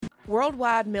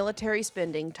Worldwide military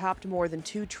spending topped more than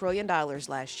 $2 trillion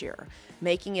last year,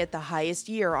 making it the highest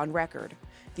year on record.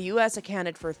 The U.S.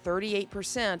 accounted for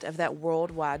 38% of that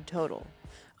worldwide total.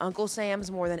 Uncle Sam's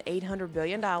more than $800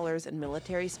 billion in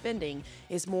military spending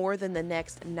is more than the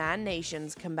next 9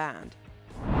 nations combined.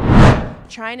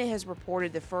 China has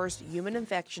reported the first human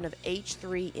infection of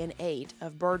H3N8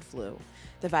 of bird flu.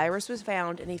 The virus was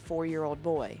found in a 4-year-old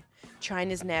boy.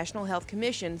 China's National Health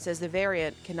Commission says the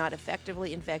variant cannot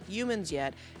effectively infect humans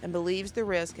yet and believes the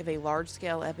risk of a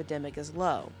large-scale epidemic is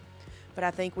low. But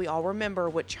I think we all remember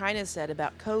what China said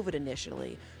about COVID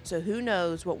initially, so who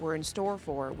knows what we're in store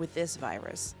for with this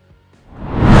virus.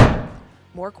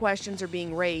 More questions are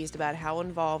being raised about how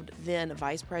involved then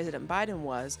Vice President Biden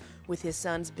was with his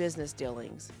son's business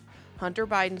dealings. Hunter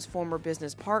Biden's former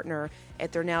business partner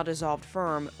at their now dissolved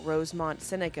firm, Rosemont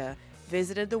Seneca,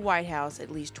 visited the White House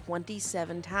at least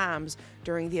 27 times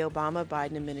during the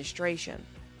Obama-Biden administration.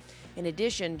 In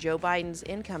addition, Joe Biden's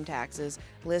income taxes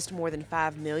list more than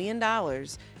 $5 million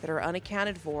that are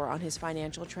unaccounted for on his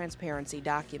financial transparency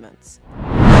documents.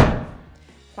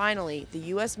 Finally, the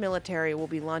U.S. military will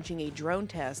be launching a drone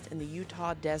test in the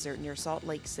Utah desert near Salt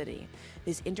Lake City.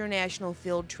 This international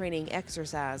field training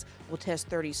exercise will test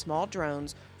 30 small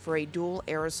drones for a dual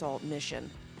air assault mission.